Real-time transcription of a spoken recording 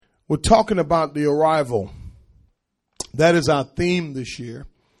We're talking about the arrival. That is our theme this year.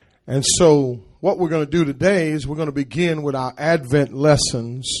 And so what we're going to do today is we're going to begin with our Advent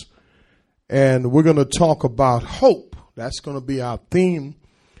lessons. And we're going to talk about hope. That's going to be our theme.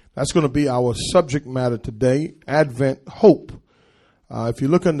 That's going to be our subject matter today, Advent hope. If you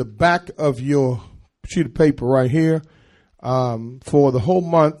look on the back of your sheet of paper right here, for the whole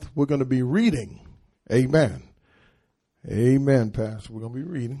month, we're going to be reading. Amen. Amen, Pastor. We're going to be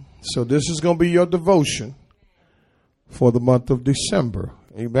reading. So this is going to be your devotion for the month of December.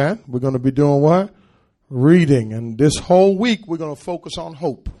 Amen. We're going to be doing what? Reading. And this whole week, we're going to focus on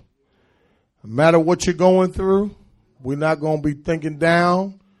hope. No matter what you're going through, we're not going to be thinking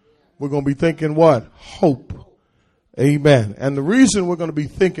down. We're going to be thinking what? Hope. Amen. And the reason we're going to be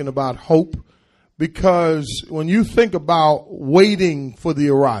thinking about hope, because when you think about waiting for the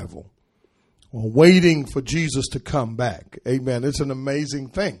arrival, or waiting for Jesus to come back, amen, it's an amazing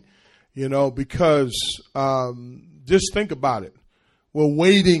thing, because just think about it. We're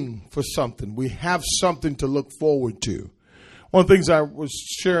waiting for something. We have something to look forward to. One of the things I was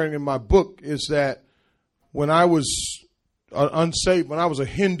sharing in my book is that when I was unsaved, when I was a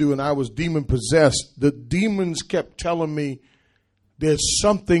Hindu and I was demon possessed, the demons kept telling me there's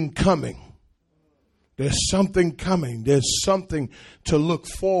something coming. There's something coming. There's something to look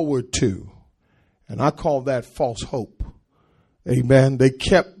forward to. And I call that false hope. Amen. They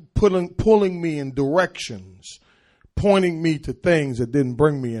kept pulling me in directions, pointing me to things that didn't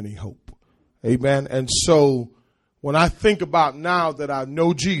bring me any hope. Amen. And so when I think about now that I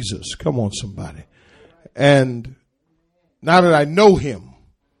know Jesus, come on somebody, and now that I know him,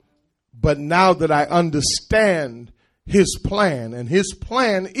 but now that I understand his plan, and his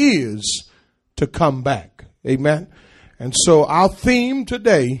plan is to come back. Amen. And so our theme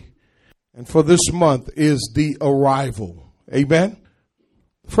today and for this month is the arrival. Amen.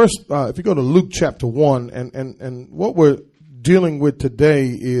 First, if you go to Luke chapter 1, and what we're dealing with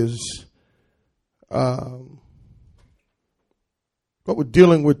today is, the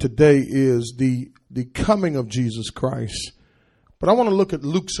coming of Jesus Christ. But I want to look at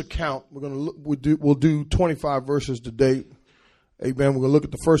Luke's account. We'll do 25 verses today. Amen. We're going to look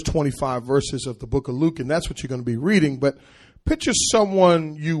at the first 25 verses of the book of Luke, and that's what you're going to be reading. But picture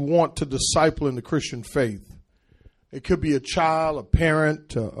someone you want to disciple in the Christian faith. It could be a child, a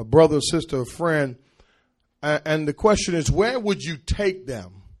parent, a brother, a sister, a friend. And the question is, where would you take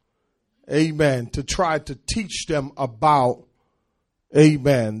them? Amen. To try to teach them about,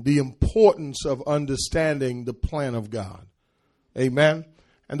 amen, the importance of understanding the plan of God. Amen.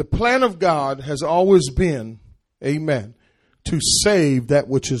 And the plan of God has always been, amen, to save that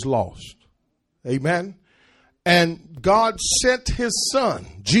which is lost. Amen. And God sent his son,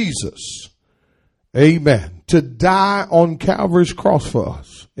 Jesus, amen, to die on Calvary's cross for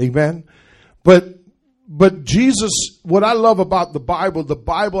us. Amen. But Jesus, what I love about the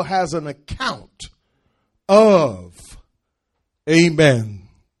Bible has an account of, amen,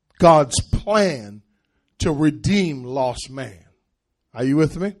 God's plan to redeem lost man. Are you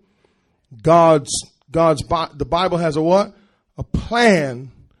with me? The Bible has a what? A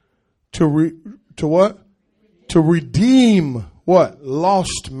plan to what? To redeem what?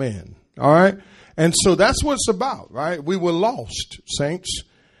 Lost men. All right. And so that's what it's about, right? We were lost, saints.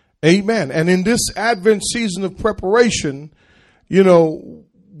 Amen. And in this Advent season of preparation,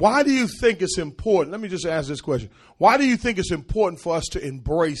 why do you think it's important? Let me just ask this question. Why do you think it's important for us to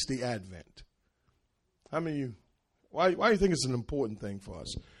embrace the Advent? Why do you think it's an important thing for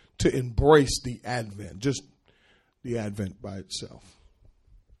us to embrace the Advent, just the Advent by itself?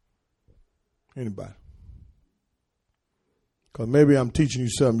 Anybody? Because maybe I'm teaching you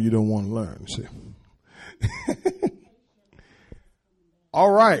something you don't want to learn. See?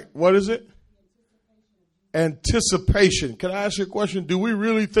 All right. What is it? Anticipation. Can I ask you a question? Do we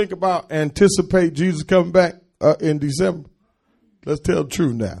really think about anticipate Jesus coming back in December? Let's tell the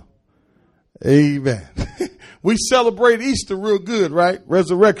truth now. Amen. We celebrate Easter real good, right?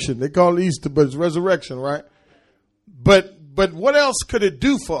 Resurrection. They call it Easter, but it's resurrection, right? But what else could it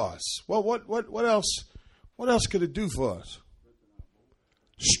do for us? Well, what else could it do for us?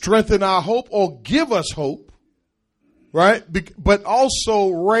 Strengthen our hope or give us hope, right? But also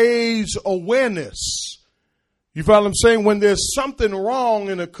raise awareness. You follow what I'm saying? When there's something wrong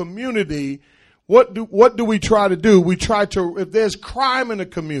in a community, what do we try to do? We try to, if there's crime in the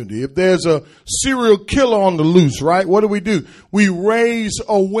community, if there's a serial killer on the loose, right? What do? We raise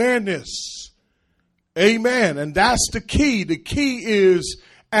awareness. Amen. And that's the key. The key is,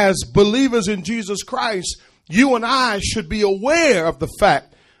 as believers in Jesus Christ, you and I should be aware of the fact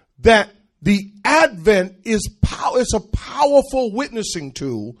that the Advent is powerful. it's a powerful witnessing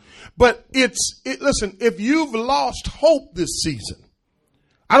tool. But listen, if you've lost hope this season,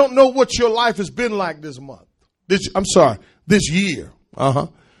 I don't know what your life has been like this month. This year.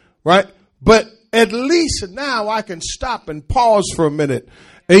 Right? But at least now I can stop and pause for a minute.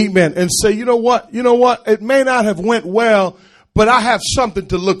 Amen. And say, you know what? It may not have went well, but I have something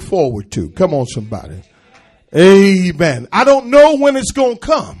to look forward to. Come on, somebody. Amen. I don't know when it's going to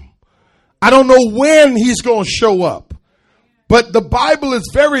come. I don't know when he's going to show up. But the Bible is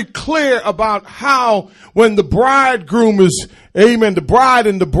very clear about how when the bridegroom is, amen, the bride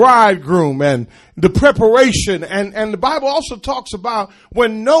and the bridegroom and the preparation. And the Bible also talks about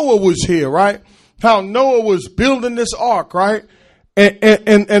when Noah was here, right? How Noah was building this ark, right?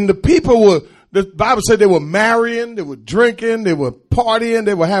 And the people were, the Bible said they were marrying, they were drinking, they were partying,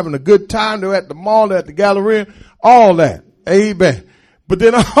 they were having a good time. They were at the mall, they were at the Galleria, all that. Amen. But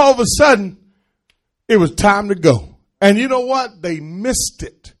then all of a sudden, it was time to go. And you know what? They missed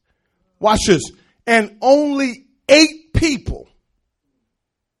it. Watch this. And only 8 people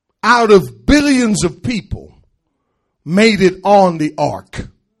out of billions of people made it on the ark.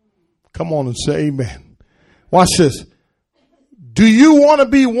 Come on and say amen. Watch this. Do you want to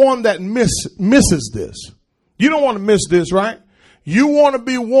be one that misses this? You don't want to miss this, right? You want to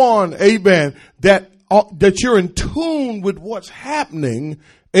be one, amen, that you're in tune with what's happening,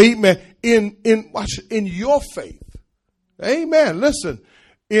 amen, in your faith. Amen. Listen,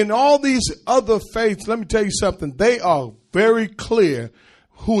 in all these other faiths, let me tell you something. They are very clear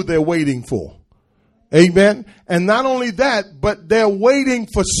who they're waiting for. Amen. And not only that, but they're waiting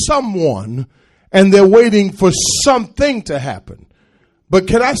for someone and they're waiting for something to happen. But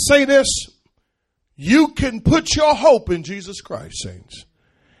can I say this? You can put your hope in Jesus Christ, saints.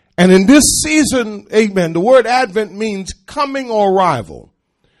 And in this season, amen, the word Advent means coming or arrival.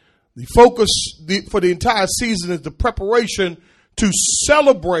 The focus for the entire season is the preparation to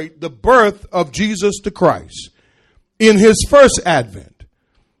celebrate the birth of Jesus the Christ in his first advent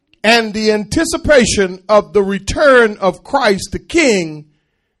and the anticipation of the return of Christ the King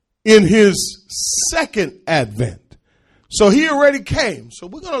in his second advent. So he already came. So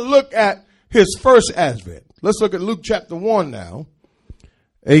we're going to look at his first advent. Let's look at Luke chapter 1 now.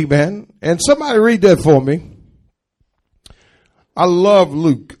 Amen. And somebody read that for me. I love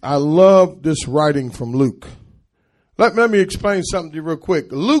Luke. I love this writing from Luke. Let me explain something to you real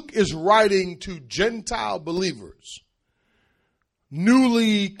quick. Luke is writing to Gentile believers,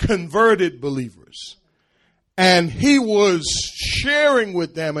 newly converted believers. And he was sharing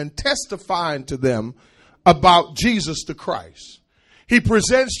with them and testifying to them about Jesus the Christ. He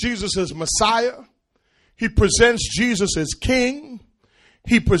presents Jesus as Messiah. He presents Jesus as King.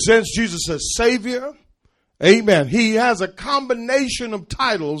 He presents Jesus as Savior. Amen. He has a combination of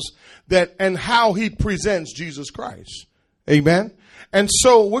titles and how he presents Jesus Christ. Amen. And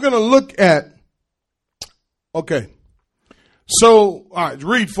so we're going to look at, okay. So, all right,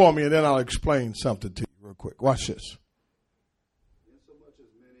 read for me and then I'll explain something to you real quick. Watch this. Insomuch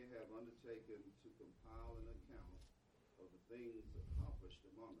as many have undertaken to compile an account of the things accomplished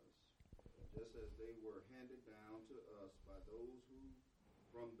among us, just as they were handed down to us by those who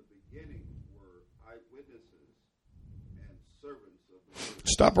from the beginning were eyewitnesses and servants of the word.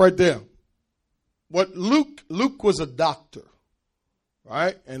 Stop right there. What Luke was a doctor,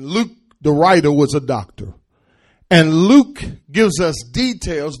 right? And Luke, the writer, was a doctor. And Luke gives us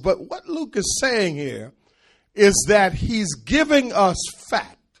details, but what Luke is saying here is that he's giving us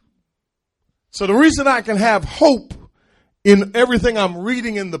fact. So the reason I can have hope in everything I'm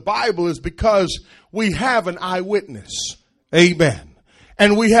reading in the Bible is because we have an eyewitness. Amen.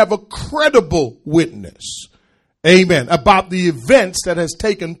 And we have a credible witness. Amen. About the events that has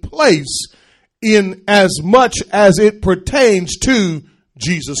taken place in as much as it pertains to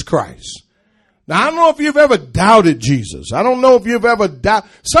Jesus Christ. Now, I don't know if you've ever doubted Jesus. I don't know if you've ever doubted.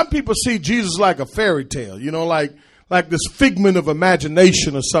 Some people see Jesus like a fairy tale, like this figment of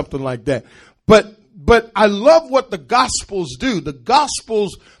imagination or something like that. But I love what the Gospels do. The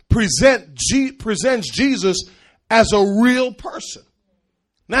Gospels presents Jesus as a real person.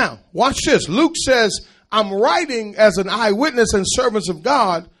 Now, watch this. Luke says, I'm writing as an eyewitness and servants of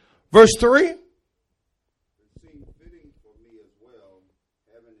God. Verse 3.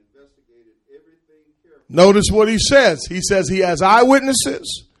 Notice what he says. He says he has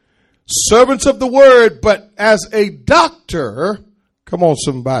eyewitnesses, servants of the word, but as a doctor, come on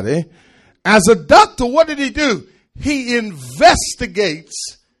somebody, as a doctor, what did he do? He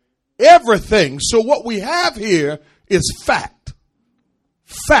investigates everything. So what we have here is fact.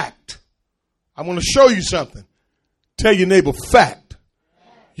 Fact. I want to show you something. Tell your neighbor fact.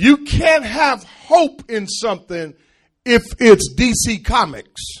 You can't have hope in something if it's DC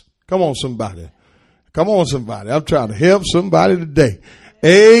Comics. Come on, somebody. Come on, somebody. I'm trying to help somebody today.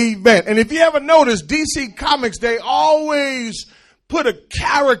 Amen. And if you ever notice, DC Comics, they always put a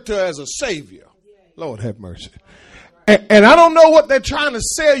character as a savior. Lord have mercy. And I don't know what they're trying to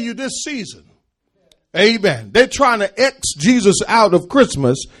sell you this season. Amen. They're trying to X Jesus out of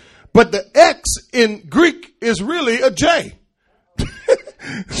Christmas, but the X in Greek is really a J.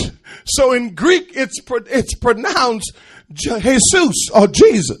 So in Greek, it's pronounced Jesus or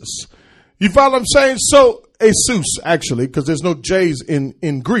Jesus. You follow what I'm saying? So Jesus, actually, because there's no J's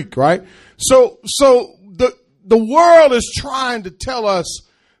in Greek, right? So the world is trying to tell us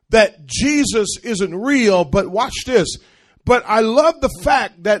that Jesus isn't real, but watch this. But I love the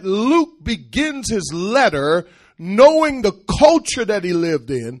fact that Luke begins his letter knowing the culture that he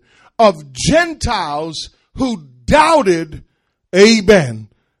lived in of Gentiles who doubted, amen,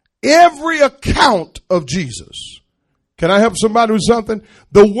 every account of Jesus. Can I help somebody with something?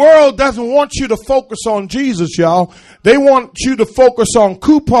 The world doesn't want you to focus on Jesus, y'all. They want you to focus on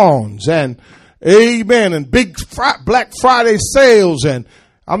coupons and, amen, and big Black Friday sales. And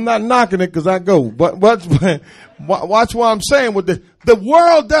I'm not knocking it because I go, but watch what I'm saying with the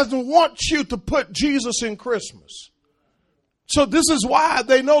world doesn't want you to put Jesus in Christmas. So this is why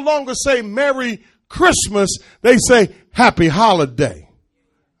they no longer say Merry Christmas. They say Happy Holiday.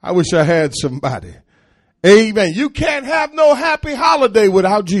 I wish I had somebody. Amen. You can't have no happy holiday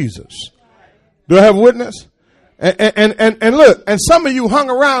without Jesus. Do I have a witness? And look, and some of you hung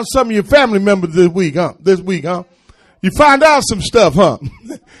around some of your family members this week, huh? You find out some stuff, huh?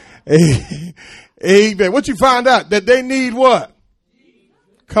 Amen. What you find out? That they need what?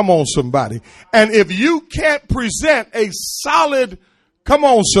 Come on, somebody. And if you can't present a solid, come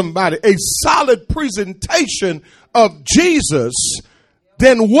on, somebody, a solid presentation of Jesus,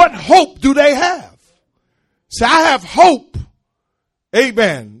 then what hope do they have? See, I have hope,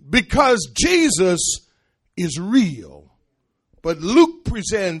 amen, because Jesus is real. But Luke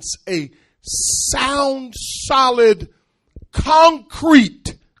presents a sound, solid,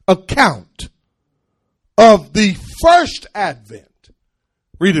 concrete account of the first advent.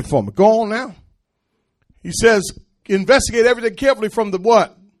 Read it for me. Go on now. He says, investigate everything carefully from the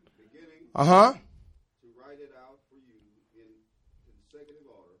what? Beginning Uh-huh. to write it out for you in consecutive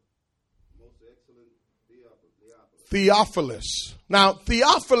order. Most excellent Theophilus. Now,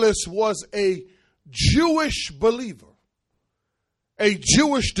 Theophilus was a Jewish believer, a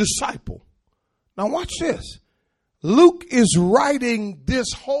Jewish disciple. Now, watch this. Luke is writing this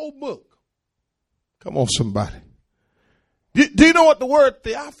whole book. Come on, somebody. Do you know what the word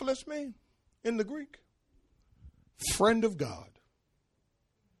Theophilus means in the Greek? Friend of God.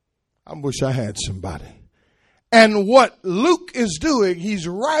 I wish I had somebody. And what Luke is doing, he's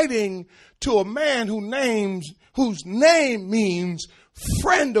writing to a man whose name means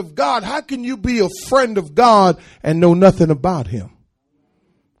friend of God. How can you be a friend of God and know nothing about him?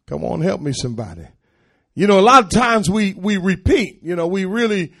 Come on, help me somebody. You know, a lot of times we repeat, you know,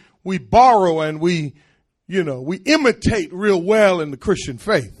 we borrow and we imitate real well in the Christian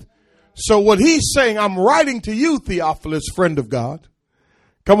faith. So what he's saying, I'm writing to you, Theophilus, friend of God.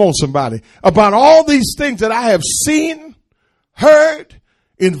 Come on, somebody. About all these things that I have seen, heard,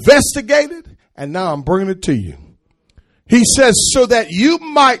 investigated, and now I'm bringing it to you. He says, so that you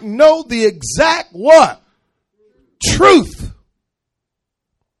might know the exact what? Truth.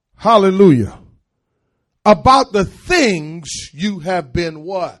 Hallelujah. About the things you have been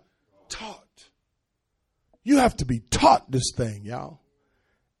what? Taught. You have to be taught this thing, y'all.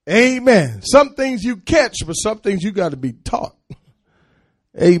 Amen. Some things you catch, but some things you got to be taught.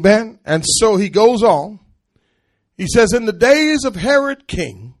 Amen. And so he goes on. He says, in the days of Herod,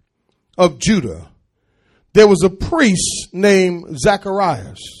 king of Judah, there was a priest named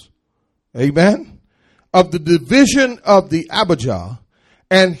Zacharias. Amen. Of the division of the Abijah.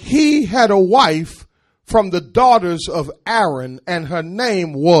 And he had a wife from the daughters of Aaron, and her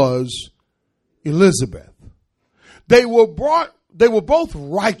name was Elizabeth. They were both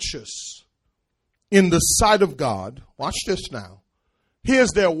righteous in the sight of God. Watch this now.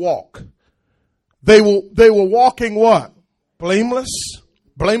 Here's their walk. They were walking what?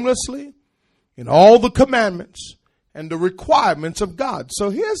 Blamelessly in all the commandments and the requirements of God. So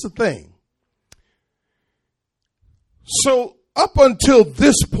here's the thing. So up until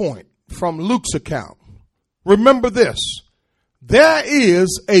this point from Luke's account, remember this. There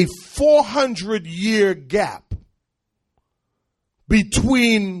is a 400-year gap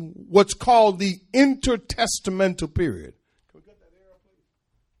between what's called the intertestamental period.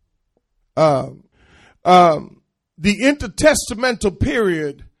 the intertestamental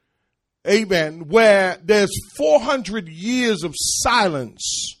period, amen, where there's 400 years of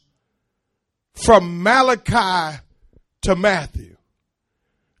silence from Malachi to Matthew.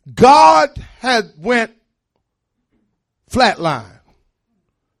 God had went flatline.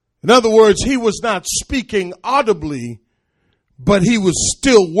 In other words, he was not speaking audibly, but he was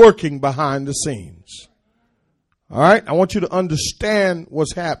still working behind the scenes. All right. I want you to understand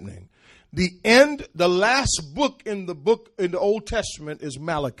what's happening. The last book in the Old Testament is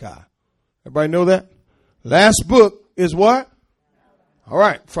Malachi. Everybody know that? Last book is what? All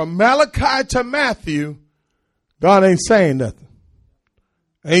right. From Malachi to Matthew, God ain't saying nothing.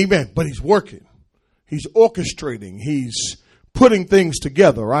 Amen. But he's working. He's orchestrating. He's putting things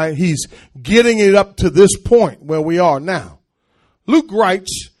together, right? He's getting it up to this point where we are now. Luke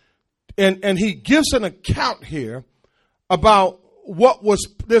writes, and he gives an account here about what was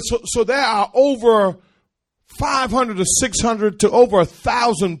this. So there are over 500 to 600 to over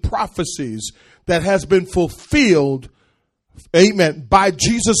 1,000 prophecies that has been fulfilled, amen, by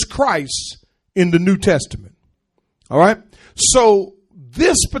Jesus Christ in the New Testament. All right. So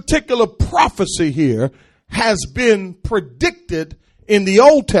this particular prophecy here has been predicted in the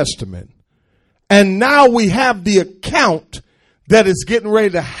Old Testament. And now we have the account that is getting ready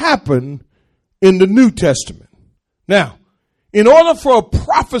to happen in the New Testament. Now, in order for a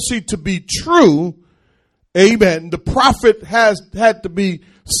prophecy to be true, amen, the prophet had to be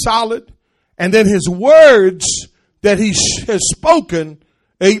solid. And then his words that he has spoken,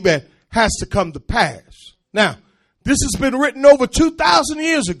 amen, has to come to pass. Now, this has been written over 2,000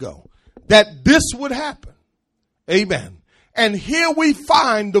 years ago that this would happen. Amen. And here we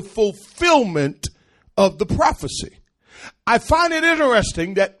find the fulfillment of the prophecy. I find it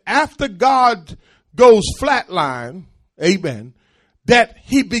interesting that after God goes flatline, amen, that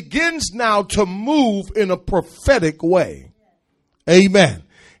he begins now to move in a prophetic way. Amen.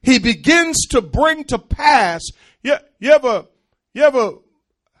 He begins to bring to pass. You ever,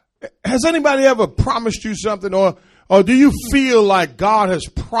 has anybody ever promised you something, or do you feel like God has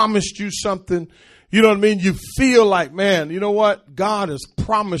promised you something? You know what I mean? You feel like, man, you know what? God has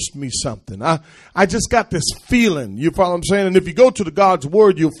promised me something. I just got this feeling. You follow what I'm saying? And if you go to the God's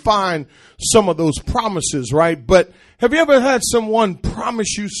word, you'll find some of those promises, right? But have you ever had someone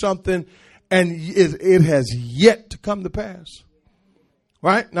promise you something and it has yet to come to pass?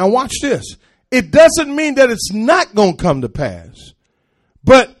 Right? Now watch this. It doesn't mean that it's not going to come to pass,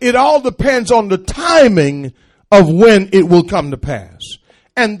 but it all depends on the timing of when it will come to pass.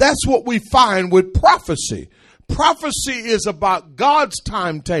 And that's what we find with prophecy. Prophecy is about God's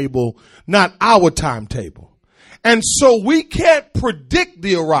timetable, not our timetable. And so we can't predict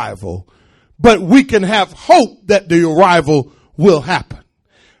the arrival, but we can have hope that the arrival will happen.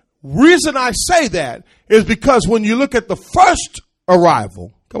 Reason I say that is because when you look at the first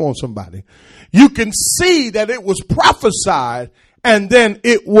arrival, come on somebody, you can see that it was prophesied and then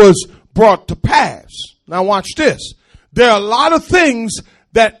it was brought to pass. Now watch this. There are a lot of things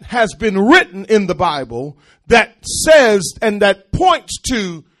that has been written in the Bible that says and that points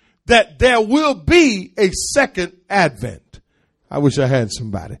to that there will be a second advent. I wish I had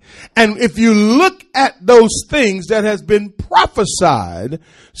somebody. And if you look at those things that has been prophesied,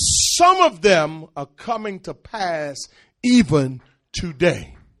 some of them are coming to pass even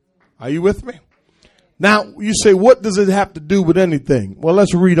today. Are you with me? Now you say, what does it have to do with anything? Well,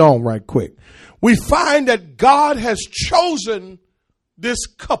 let's read on right quick. We find that God has chosen this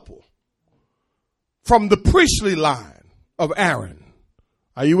couple from the priestly line of Aaron.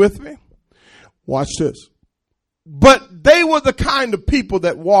 Are you with me? Watch this. But they were the kind of people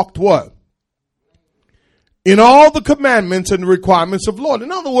that walked what? In all the commandments and the requirements of the Lord.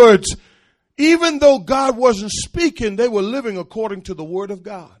 In other words, even though God wasn't speaking, they were living according to the word of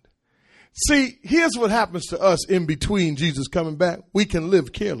God. See, here's what happens to us in between Jesus coming back. We can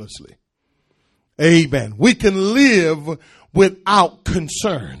live carelessly. Amen. We can live without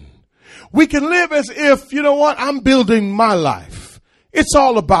concern. We can live as if, you know what, I'm building my life. It's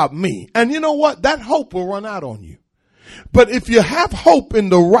all about me. And you know what? That hope will run out on you. But if you have hope in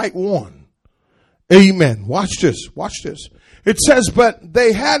the right one, amen. Watch this. Watch this. It says, but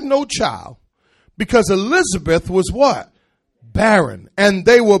they had no child because Elizabeth was what? Barren. And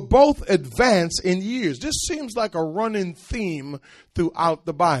they were both advanced in years. This seems like a running theme throughout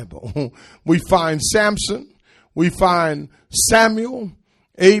the Bible. We find Samson. We find Samuel.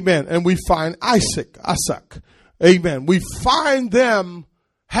 Amen. And we find Isaac. Amen. We find them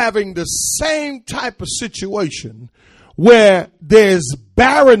having the same type of situation where there's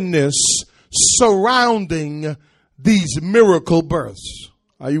barrenness surrounding these miracle births.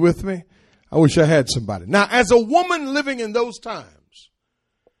 Are you with me? I wish I had somebody. Now, as a woman living in those times,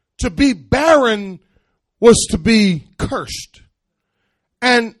 to be barren was to be cursed.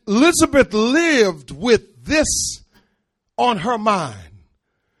 And Elizabeth lived with this on her mind.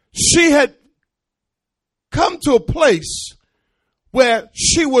 She had come to a place where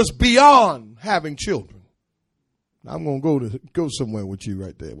she was beyond having children. I'm going to go somewhere with you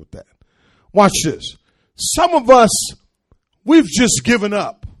right there with that. Watch this. Some of us, we've just given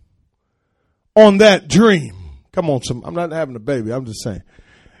up on that dream. Come on, I'm not having a baby. I'm just saying.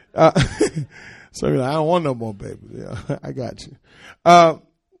 So you're like, I don't want no more babies. Yeah, I got you.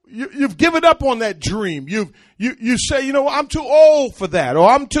 You've given up on that dream. You say, you know, I'm too old for that, or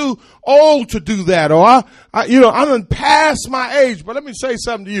I'm too old to do that, or I'm past my age. But let me say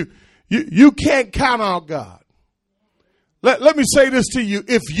something to you. You can't count out God. Let me say this to you.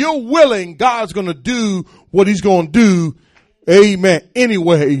 If you're willing, God's going to do what he's going to do. Amen.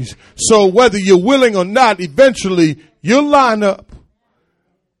 Anyways. So whether you're willing or not, eventually you'll line up.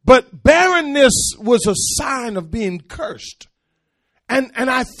 But barrenness was a sign of being cursed. And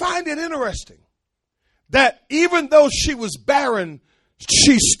I find it interesting that even though she was barren,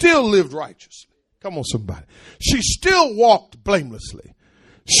 she still lived righteously. Come on, somebody. She still walked blamelessly.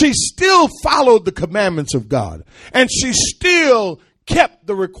 She still followed the commandments of God. And she still kept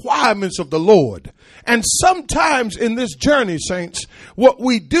the requirements of the Lord. And sometimes in this journey, saints, what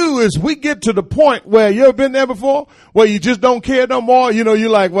we do is we get to the point where you ever been there before, where you just don't care no more. You know, you're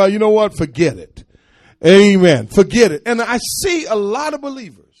like, well, you know what? Forget it. Amen. Forget it. And I see a lot of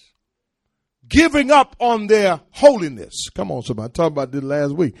believers giving up on their holiness. Come on, somebody. I talked about this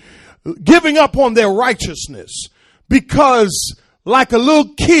last week. Giving up on their righteousness because like a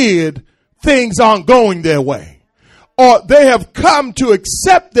little kid, things aren't going their way. Or they have come to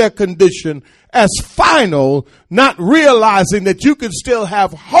accept their condition as final, not realizing that you can still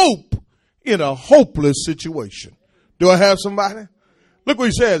have hope in a hopeless situation. Do I have somebody? Look what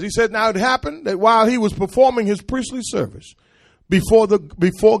he says. He said, now it happened that while he was performing his priestly service before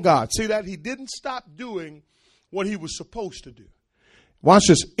God. See that? He didn't stop doing what he was supposed to do. Watch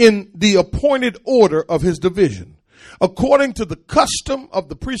this. In the appointed order of his division, according to the custom of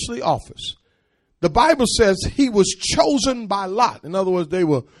the priestly office, the Bible says he was chosen by lot. In other words, they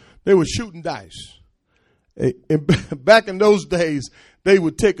were shooting dice. Back in those days, they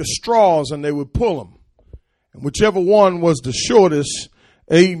would take a straws and they would pull them. And whichever one was the shortest,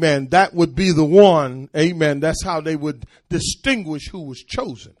 amen, that would be the one, amen. That's how they would distinguish who was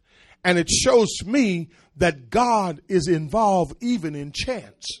chosen. And it shows me that God is involved even in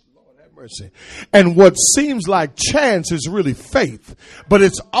chance. Lord have mercy. And what seems like chance is really faith, but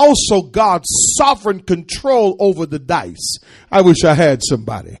it's also God's sovereign control over the dice. I wish I had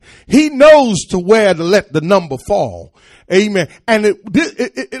somebody. He knows to where to let the number fall. Amen. And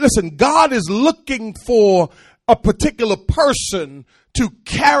listen, God is looking for a particular person to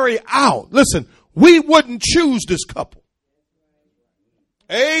carry out. Listen, we wouldn't choose this couple.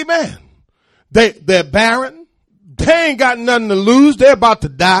 Amen. They're barren. They ain't got nothing to lose. They're about to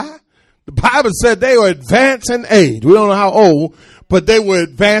die. The Bible said they were advanced in age. We don't know how old, but they were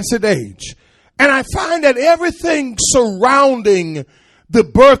advanced in age. And I find that everything surrounding the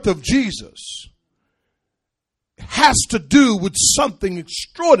birth of Jesus has to do with something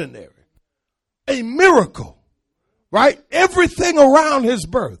extraordinary, a miracle, right? Everything around his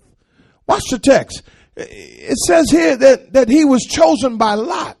birth. Watch the text. It says here that he was chosen by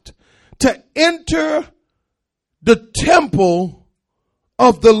lot to enter the temple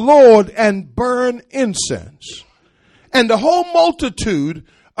of the Lord and burn incense. And the whole multitude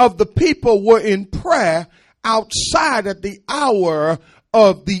of the people were in prayer outside at the hour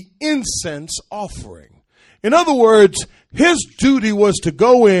of the incense offering. In other words, his duty was to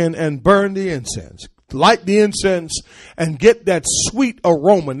go in and burn the incense, light the incense, and get that sweet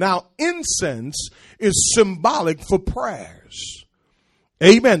aroma. Now, incense is symbolic for prayers.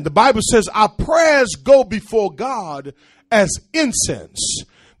 Amen. The Bible says our prayers go before God as incense.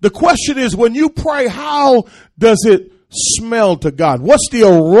 The question is, when you pray, how does it smell to God? What's the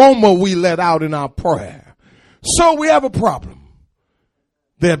aroma we let out in our prayer? So we have a problem.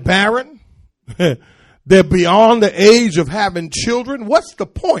 They're barren. They're beyond the age of having children. What's the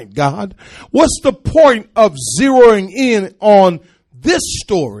point, God? What's the point of zeroing in on this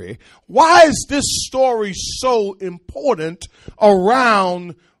story? Why is this story so important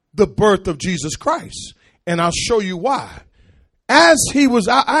around the birth of Jesus Christ? And I'll show you why. As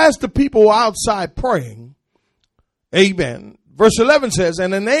the people were outside praying, amen. Verse 11 says,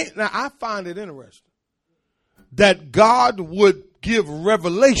 now I find it interesting that God would give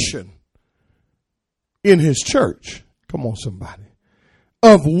revelation in his church. Come on, somebody.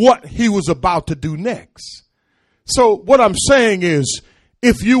 of what he was about to do next. So what I'm saying is,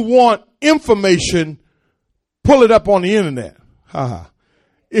 if you want information, pull it up on the internet.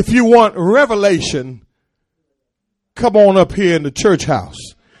 If you want revelation, come on up here in the church house.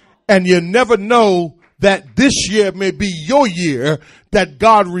 And you never know that this year may be your year that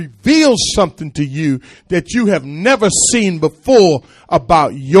God reveals something to you that you have never seen before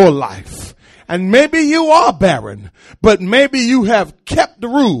about your life. And maybe you are barren, but maybe you have kept the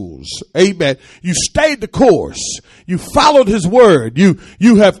rules. Amen. You stayed the course. You followed his word.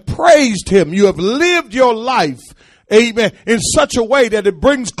 You have praised him. You have lived your life, amen, in such a way that it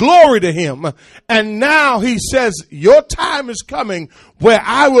brings glory to him. And now he says, your time is coming where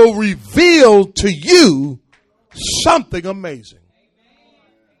I will reveal to you something amazing.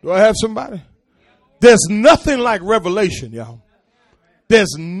 Do I have somebody? There's nothing like revelation, y'all.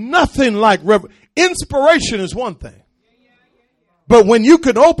 There's nothing like inspiration is one thing. But when you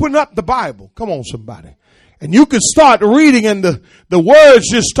can open up the Bible, come on somebody, and you can start reading and the words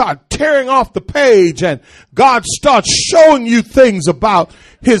just start tearing off the page and God starts showing you things about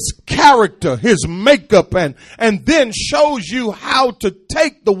his character, his makeup, and then shows you how to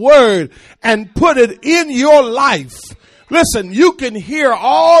take the word and put it in your life. Listen, you can hear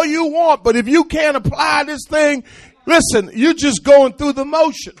all you want, but if you can't apply this thing, listen, you're just going through the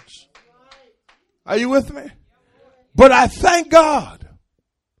motions. Are you with me? But I thank God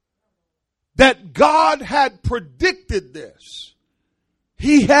that God had predicted this.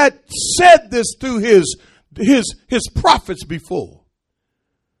 He had said this through his prophets before.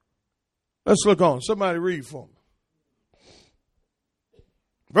 Let's look on. Somebody read for me.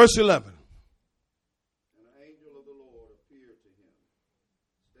 Verse 11.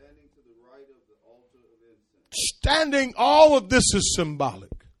 Standing, all of this is symbolic.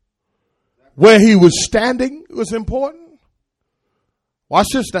 Where he was standing was important. Watch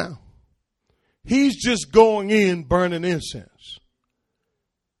this now. He's just going in burning incense.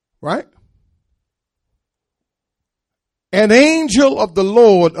 Right? An angel of the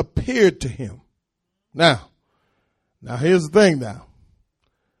Lord appeared to him. Now here's the thing now.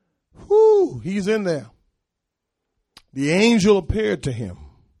 He's in there. The angel appeared to him.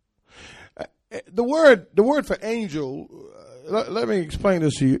 The word for angel, let me explain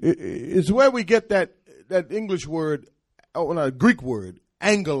this to you, is where we get that English word, Greek word,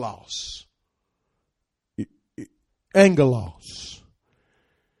 angelos. Angelos.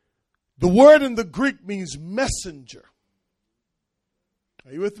 The word in the Greek means messenger.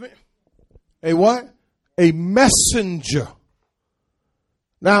 Are you with me? A what? A messenger.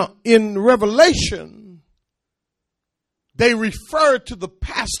 Now, in Revelation, they refer to the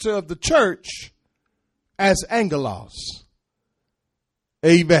pastor of the church as angelos.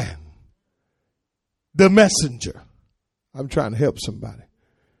 Amen. The messenger. I'm trying to help somebody.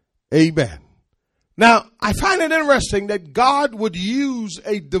 Amen. Now, I find it interesting that God would use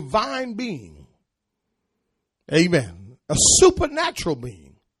a divine being. Amen. A supernatural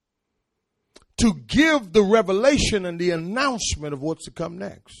being to give the revelation and the announcement of what's to come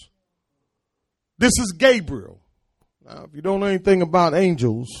next. This is Gabriel. Now, if you don't know anything about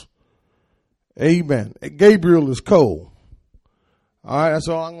angels, amen. Gabriel is cold. All right, that's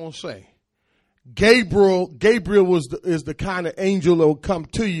all I'm going to say. Gabriel is the kind of angel that will come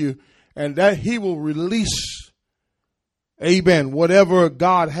to you and that he will release, amen, whatever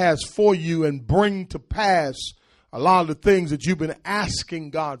God has for you and bring to pass a lot of the things that you've been asking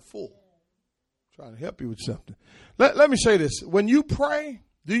God for. I'm trying to help you with something. Let me say this. When you pray,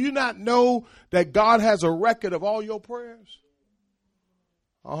 do you not know that God has a record of all your prayers?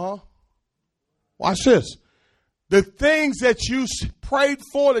 Watch this. The things that you prayed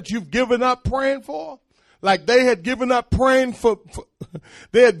for, that you've given up praying for, like they had given up praying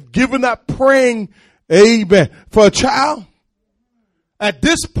amen, for a child. At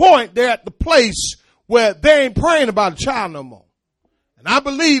this point, they're at the place where they ain't praying about a child no more. And I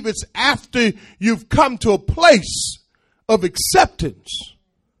believe it's after you've come to a place of acceptance,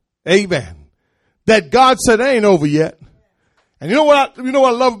 amen, that God said, it ain't over yet. And you know what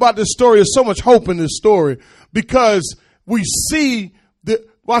I love about this story? There's so much hope in this story because we see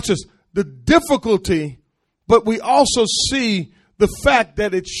the difficulty, but we also see the fact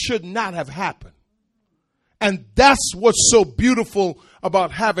that it should not have happened. And that's what's so beautiful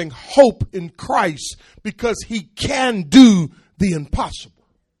about having hope in Christ, because he can do the impossible.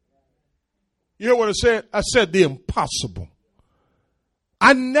 You know what I said? I said the impossible.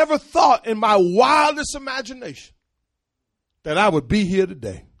 I never thought in my wildest imagination that I would be here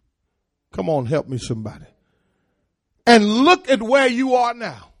today. Come on, help me somebody. And look at where you are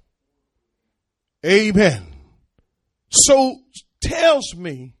now. Amen. So tells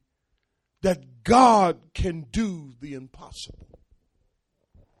me that God can do the impossible.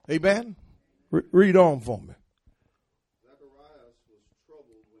 Amen? Read on for me. Zacharias was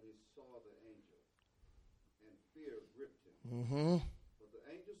troubled when he saw the angel, and fear gripped him. Mm-hmm. But the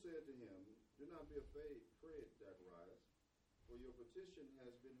angel said to him, "Do not be afraid, Zacharias, for your petition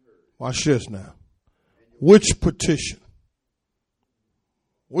has been heard." Watch this now. Which petition?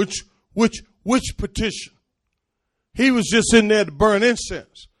 Which petition? He was just in there to burn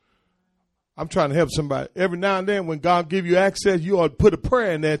incense. I'm trying to help somebody. Every now and then when God give you access, you ought to put a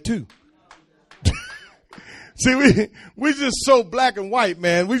prayer in there too. See, we just so black and white,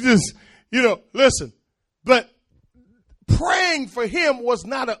 man. We just, listen. But praying for him was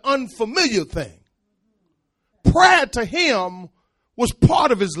not an unfamiliar thing. Prayer to him was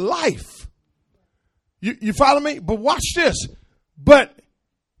part of his life. You follow me? But watch this. But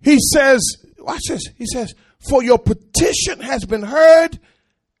he says, watch this. He says, for your petition has been heard.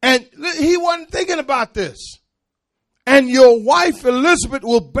 And he wasn't thinking about this. And your wife Elizabeth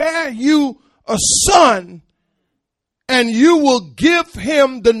will bear you a son, and you will give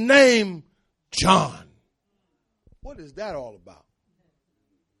him the name John. What is that all about?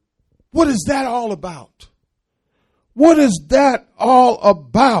 What is that all about? What is that all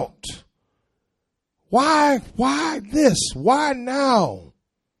about? Why this? Why now?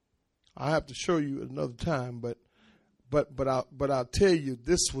 I have to show you another time, but I'll tell you,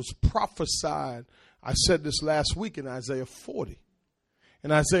 this was prophesied. I said this last week in Isaiah 40.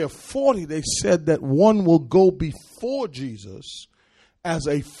 In Isaiah 40, they said that one will go before Jesus as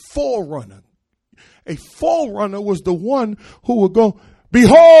a forerunner. A forerunner was the one who would go,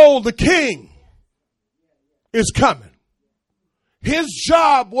 behold, the king is coming. His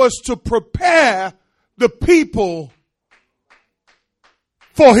job was to prepare the people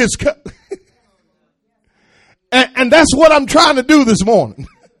for his coming. And that's what I'm trying to do this morning.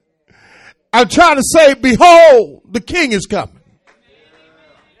 I'm trying to say, behold, the king is coming.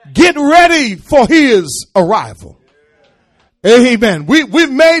 Get ready for his arrival. Amen.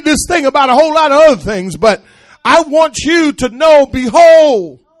 We've made this thing about a whole lot of other things, but I want you to know,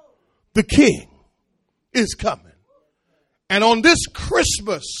 behold, the king is coming. And on this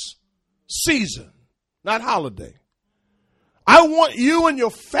Christmas season, not holiday, I want you and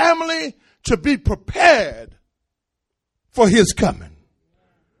your family to be prepared for his coming.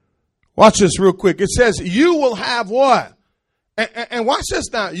 Watch this real quick. It says you will have what? And watch this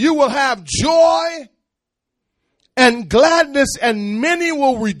now. You will have joy and gladness, and many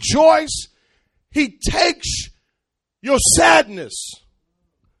will rejoice. He takes your sadness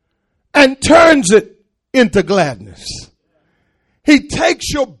and turns it into gladness. He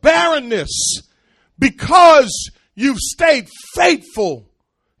takes your barrenness because you've stayed faithful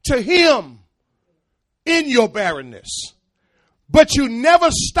to him in your barrenness. But you never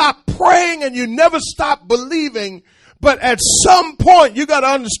stop praying and you never stop believing. But at some point, you got to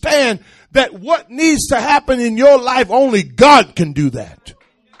understand that what needs to happen in your life, only God can do that.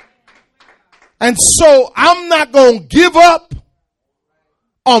 And so I'm not going to give up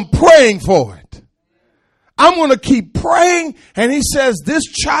on praying for it. I'm going to keep praying. And he says, this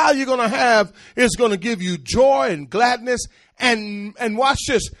child you're going to have is going to give you joy and gladness. And watch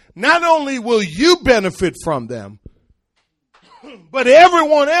this. Not only will you benefit from them, but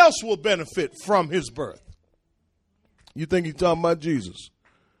everyone else will benefit from his birth. You think he's talking about Jesus?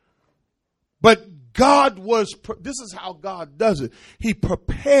 But God this is how God does it. He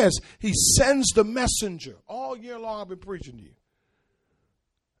prepares, he sends the messenger. All year long I've been preaching to you.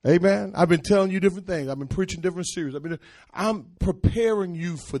 Amen. I've been telling you different things. I've been preaching different series. I'm preparing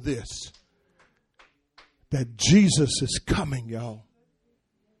you for this. That Jesus is coming, y'all.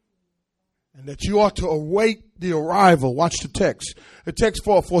 And that you ought to await the arrival. Watch the text. The text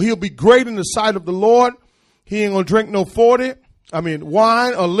for he'll be great in the sight of the Lord. He ain't going to drink no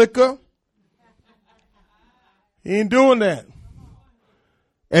wine or liquor. He ain't doing that.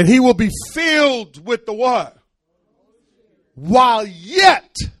 And he will be filled with the what? While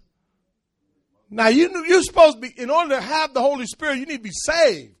yet. Now you're supposed to be, in order to have the Holy Spirit, you need to be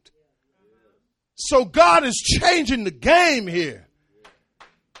saved. So God is changing the game here.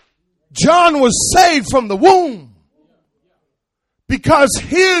 John was saved from the womb because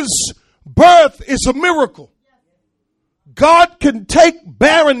his birth is a miracle. God can take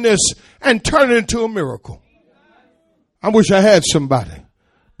barrenness and turn it into a miracle. I wish I had somebody.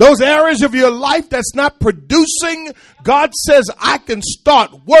 Those areas of your life that's not producing, God says, I can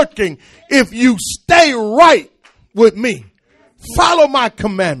start working if you stay right with me. Follow my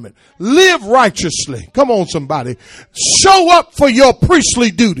commandment. Live righteously. Come on, somebody. Show up for your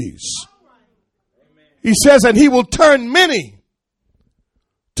priestly duties. He says, and he will turn many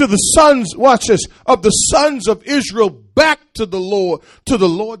to the sons, watch this, of the sons of Israel back to the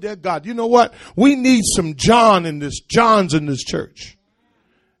Lord their God. You know what? We need some Johns in this church.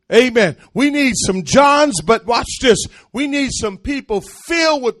 Amen. We need some Johns, but watch this. We need some people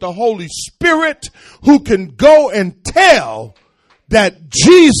filled with the Holy Spirit who can go and tell that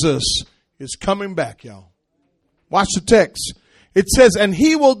Jesus is coming back, y'all. Watch the text. It says, and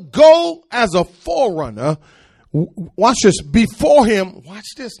he will go as a forerunner. Watch this. Before him, watch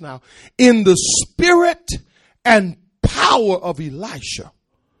this now, in the spirit and power of Elisha,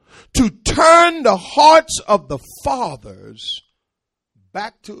 to turn the hearts of the fathers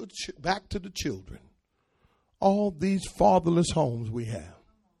back to the children. All these fatherless homes we have.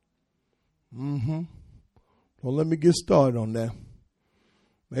 Well, let me get started on that.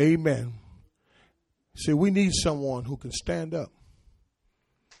 Amen. See, we need someone who can stand up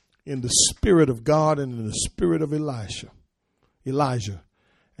in the spirit of God and in the spirit of Elijah,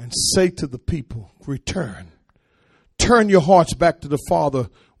 and say to the people, return. Turn your hearts back to the Father.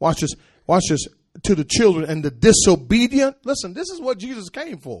 Watch this, to the children and the disobedient. Listen, this is what Jesus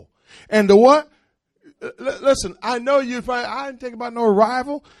came for. And the what? Listen, I know I didn't think about no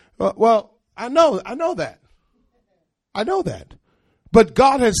arrival. Well, I know that. I know that. But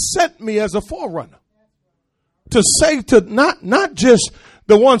God has sent me as a forerunner to say to not just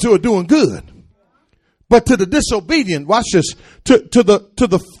the ones who are doing good, but to the disobedient. Watch this. To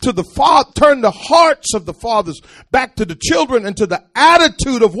the father, turn the hearts of the fathers back to the children and to the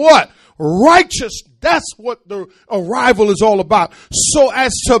attitude of what? Righteous. That's what the arrival is all about. So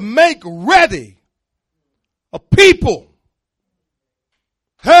as to make ready a people,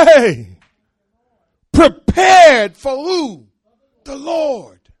 hey, prepared for who? The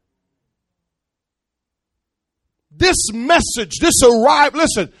Lord. This message, this arrival,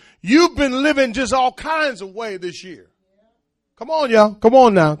 listen, you've been living just all kinds of way this year. Come on, y'all. Come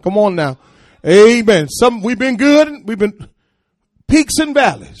on now. Amen. We've been good. We've been peaks and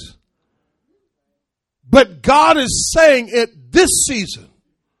valleys. But God is saying at this season,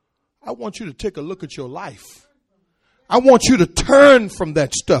 I want you to take a look at your life. I want you to turn from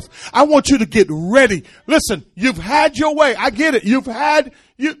that stuff. I want you to get ready. Listen, you've had your way. I get it. You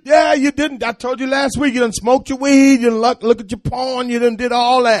didn't. I told you last week, you done smoked your weed. You done look at your porn. You done did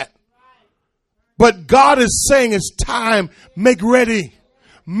all that. But God is saying it's time. Make ready.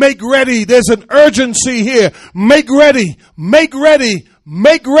 Make ready. There's an urgency here. Make ready. Make ready.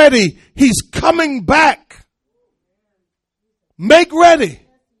 Make ready. He's coming back. Make ready.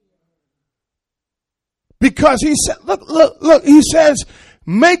 Because he said, look, he says,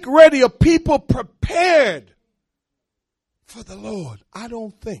 make ready a people prepared for the Lord. I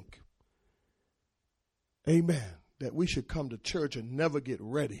don't think, amen, that we should come to church and never get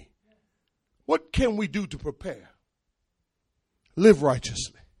ready. What can we do to prepare? Live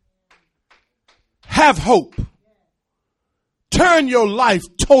righteously. Have hope. Turn your life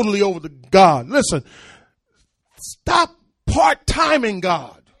totally over to God. Listen, stop part-timing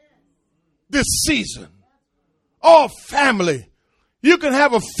God this season. All family. You can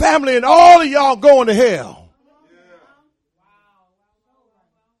have a family and all of y'all going to hell.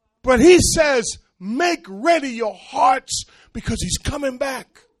 But he says, make ready your hearts because he's coming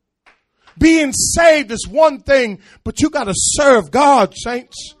back. Being saved is one thing, but you got to serve God,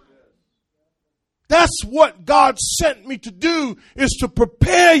 saints. That's what God sent me to do, is to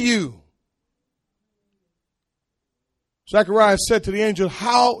prepare you. Zechariah said to the angel,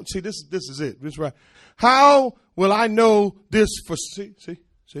 how, see, this is it. This is right. How will I know this for, see?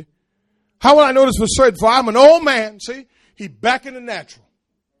 How will I know this for certain? For I'm an old man, see? He back in the natural.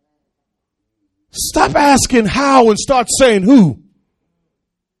 Stop asking how and start saying who.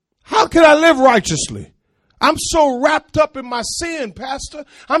 How can I live righteously? I'm so wrapped up in my sin, Pastor.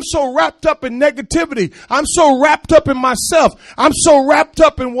 I'm so wrapped up in negativity. I'm so wrapped up in myself. I'm so wrapped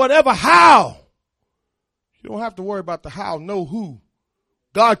up in whatever. How? You don't have to worry about the how. Know who.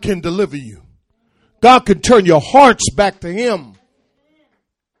 God can deliver you. God can turn your hearts back to him.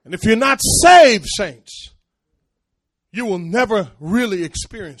 And if you're not saved, saints, you will never really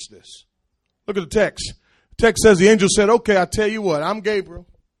experience this. Look at the text. The text says the angel said, okay, I tell you what, I'm Gabriel,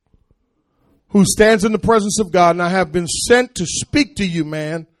 who stands in the presence of God, and I have been sent to speak to you,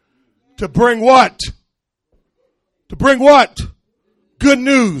 man, to bring what? To bring what? Good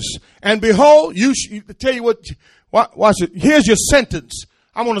news. And behold, tell you what, watch it. Here's your sentence.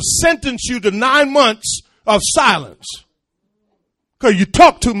 I'm going to sentence you to 9 months of silence because you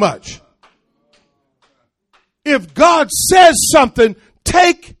talk too much. If God says something,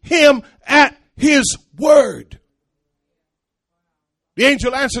 take him at his word. The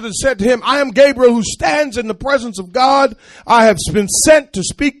angel answered and said to him, I am Gabriel, who stands in the presence of God. I have been sent to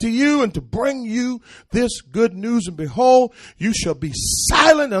speak to you and to bring you this good news. And behold, you shall be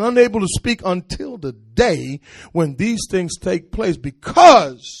silent and unable to speak until the day when these things take place,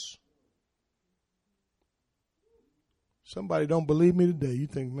 because somebody don't believe me today. You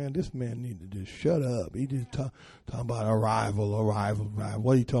think, man, this man need to just shut up. He just talking about arrival.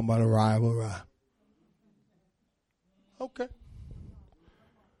 What are you talking about, arrival? Okay.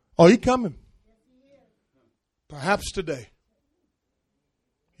 Oh, he coming. Perhaps today.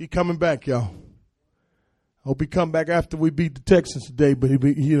 He coming back, y'all. Hope he come back after we beat the Texans today, but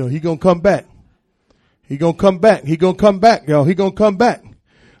he gonna come back. He gonna come back. He gonna come back, y'all. He gonna come back.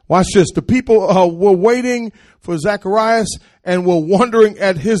 Watch this. The people were waiting for Zacharias and were wondering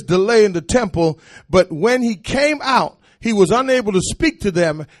at his delay in the temple. But when he came out, he was unable to speak to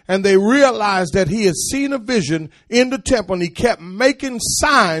them, and they realized that he had seen a vision in the temple, and he kept making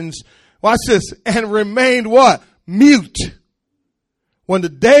signs, watch this, and remained what? Mute. When the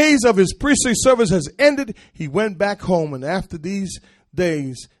days of his priestly service has ended, he went back home, and after these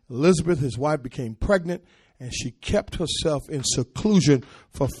days, Elizabeth, his wife, became pregnant, and she kept herself in seclusion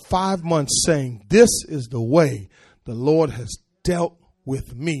for 5 months, saying, this is the way the Lord has dealt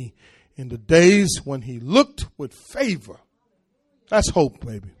with me in the days when he looked with favor. That's hope,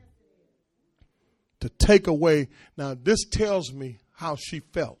 baby. To take away. Now, this tells me how she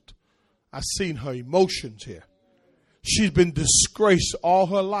felt. I've seen her emotions here. She's been disgraced all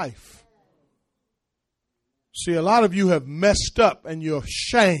her life. See, a lot of you have messed up and you're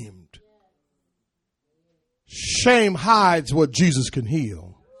shamed. Shame hides what Jesus can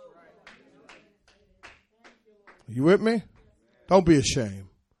heal. Are you with me? Don't be ashamed.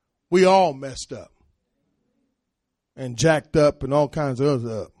 We all messed up and jacked up and all kinds of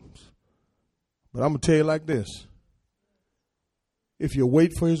other ups. But I'm going to tell you like this. If you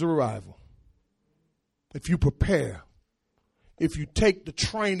wait for his arrival, if you prepare, if you take the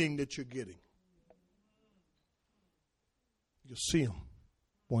training that you're getting, you'll see him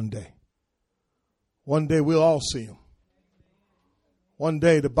one day. One day we'll all see him. One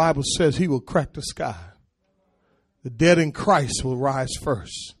day the Bible says he will crack the sky. The dead in Christ will rise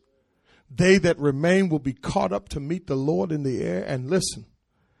first. They that remain will be caught up to meet the Lord in the air. And listen,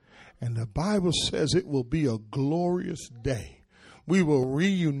 and the Bible says it will be a glorious day. We will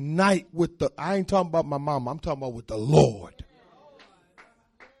reunite with I ain't talking about my mama, I'm talking about with the Lord.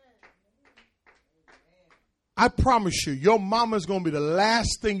 I promise you, your mama is going to be the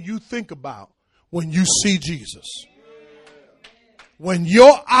last thing you think about when you see Jesus. When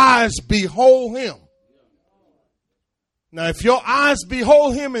your eyes behold him. Now, if your eyes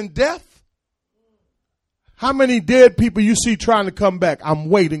behold him in death, how many dead people you see trying to come back? I'm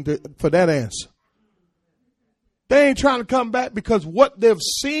waiting for that answer. They ain't trying to come back because what they've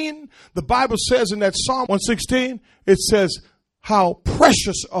seen, the Bible says in that Psalm 116, it says how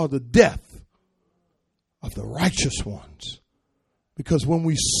precious are the death of the righteous ones. Because when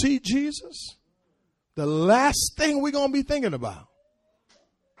we see Jesus, the last thing we're going to be thinking about,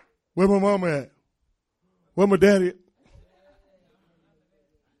 where my mama at? Where my daddy at?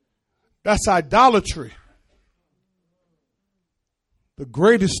 That's idolatry. The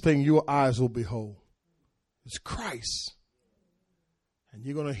greatest thing your eyes will behold is Christ. And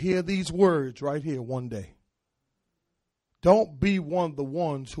you're going to hear these words right here one day. Don't be one of the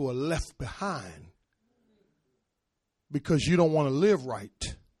ones who are left behind because you don't want to live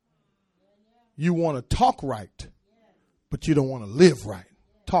right. You want to talk right, but you don't want to live right.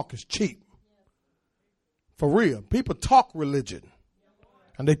 Talk is cheap. For real. People talk religion.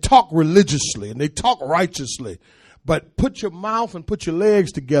 And they talk religiously and they talk righteously. But put your mouth and put your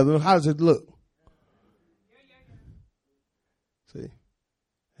legs together. How does it look? See?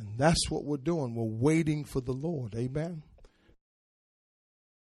 And that's what we're doing. We're waiting for the Lord. Amen.